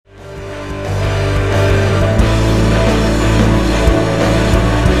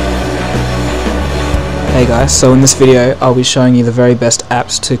Hey guys, so in this video I'll be showing you the very best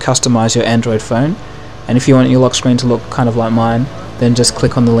apps to customize your Android phone, and if you want your lock screen to look kind of like mine, then just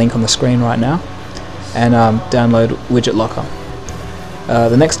click on the link on the screen right now and download Widget Locker.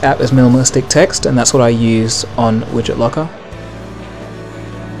 The next app is Minimalistic Text, and that's what I use on Widget Locker.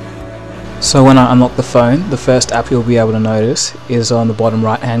 So when I unlock the phone, the first app you'll be able to notice is on the bottom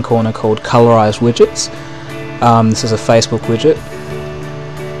right hand corner called Colorize Widgets. This is a Facebook widget,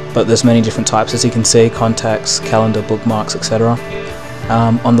 but there's many different types, as you can see: contacts, calendar, bookmarks, etc.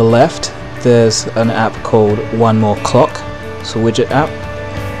 On the left there's an app called One More Clock. It's a widget app.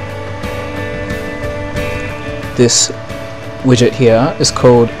 This widget here is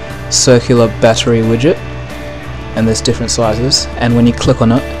called Circular Battery Widget, and there's different sizes, and when you click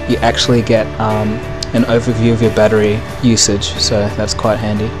on it you actually get an overview of your battery usage, so that's quite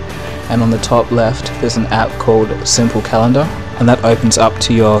handy. And on the top left there's an app called Simple Calendar, and that opens up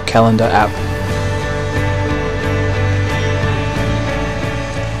to your calendar app.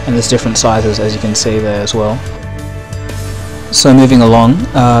 And there's different sizes, as you can see there as well. So moving along,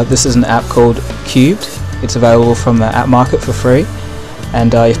 this is an app called Cubed. It's available from the App Market for free,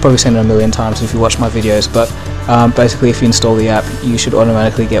 and you've probably seen it a million times if you watch my videos, but basically if you install the app you should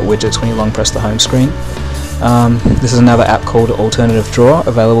automatically get widgets when you long press the home screen. This is another app called Alternative Drawer,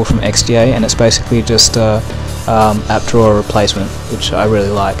 available from XDA, and it's basically just app drawer replacement, which I really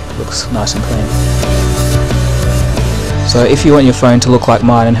like. It looks nice and clean. So if you want your phone to look like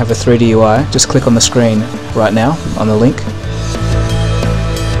mine and have a 3D UI, just click on the screen right now on the link.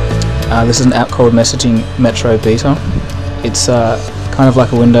 This is an app called Messaging Metro Beta. It's kind of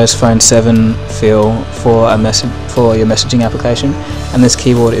like a Windows Phone 7 feel for your messaging application, and this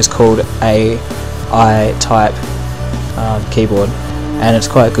keyboard is called AI type keyboard, and it's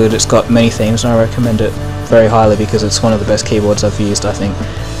quite good. It's got many themes, and I recommend it very highly because it's one of the best keyboards I've used, I think,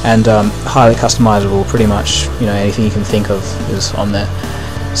 and highly customizable. Pretty much, anything you can think of is on there.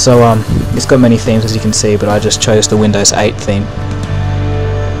 So it's got many themes, as you can see, but I just chose the Windows 8 theme.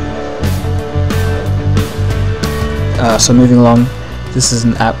 So moving along, this is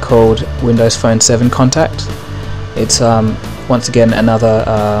an app called Windows Phone 7 Contact. It's once again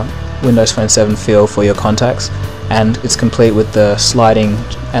another Windows Phone 7 feel for your contacts, and it's complete with the sliding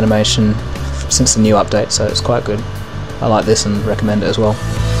animation since the new update, so it's quite good. I like this and recommend it as well.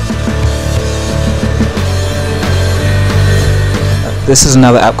 This is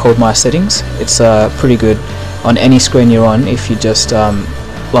another app called My Settings. It's pretty good on any screen you're on. If you just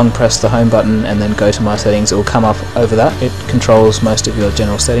long press the home button and then go to My Settings, it will come up over that. It controls most of your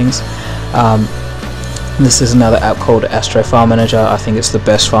general settings. This is another app called Astro File Manager. I think it's the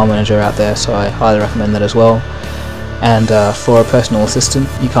best file manager out there, so I highly recommend that as well. And for a personal assistant,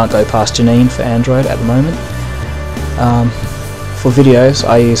 you can't go past Janine for Android at the moment. For videos,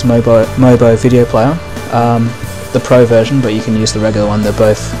 I use Mobo Video Player, the Pro version, but you can use the regular one. They're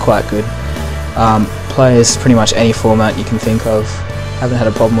both quite good. Plays pretty much any format you can think of. Haven't had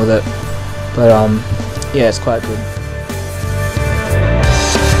a problem with it, but yeah, it's quite good.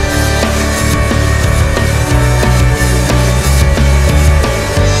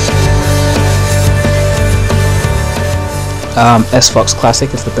 SFox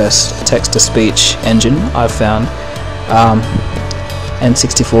Classic is the best text-to-speech engine I've found.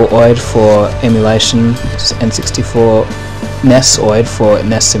 N64 OID for emulation, N64 NES OID for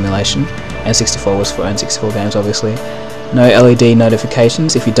NES simulation. N64 was for N64 games, obviously. No LED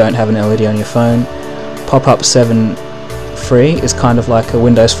notifications if you don't have an LED on your phone. Pop-up 7 free is kind of like a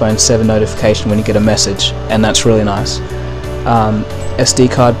Windows Phone 7 notification when you get a message, and that's really nice. SD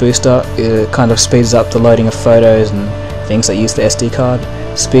card booster, it kind of speeds up the loading of photos and things that use the SD card.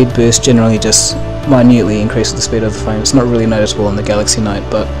 Speed boost generally just minutely increases the speed of the phone. It's not really noticeable on the Galaxy Note,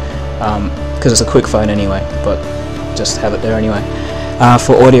 but because it's a quick phone anyway, but just have it there anyway.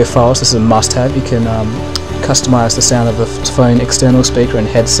 For audio files, this is a must-have. You can customize the sound of the phone external speaker and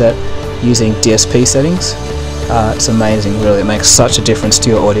headset using DSP settings. It's amazing, really. It makes such a difference to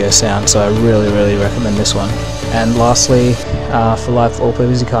your audio sound, so I really recommend this one. And lastly, for live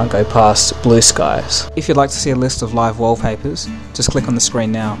wallpapers, you can't go past Blue Skies. If you'd like to see a list of live wallpapers, just click on the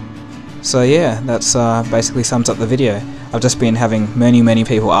screen now. So yeah, that's basically sums up the video. I've just been having many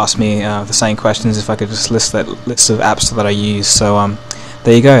people ask me the same questions if I could just list that list of apps that I use. So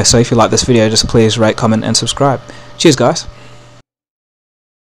there you go. So if you like this video, just please rate, comment and subscribe. Cheers guys.